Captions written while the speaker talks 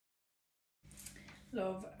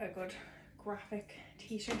Love a good graphic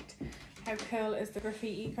t-shirt. How cool is the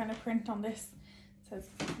graffiti kind of print on this? It says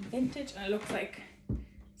vintage and it looks like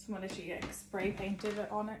someone literally like spray painted it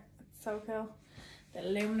on it. It's so cool. The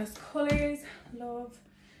luminous colours, love.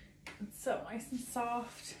 It's so nice and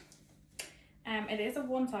soft. It is a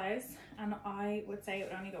one size and I would say it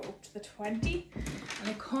would only go up to the 20, and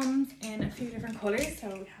it comes in a few different colours. So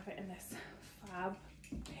we have it in this fab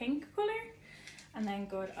pink colour, and then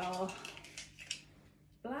good old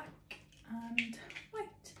black and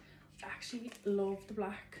white. I actually love the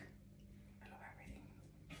black. I love everything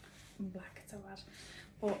in black, it's so bad.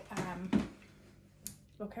 But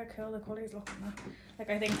look how cool the colours look in that. Like,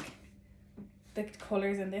 I think the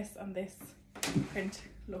colours in this and this print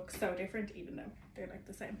look so different even though they're like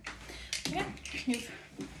the same. Yeah, you've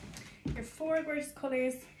your 4 gorgeous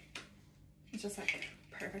colours. It's just like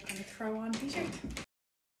perfect kind of throw on t-shirt.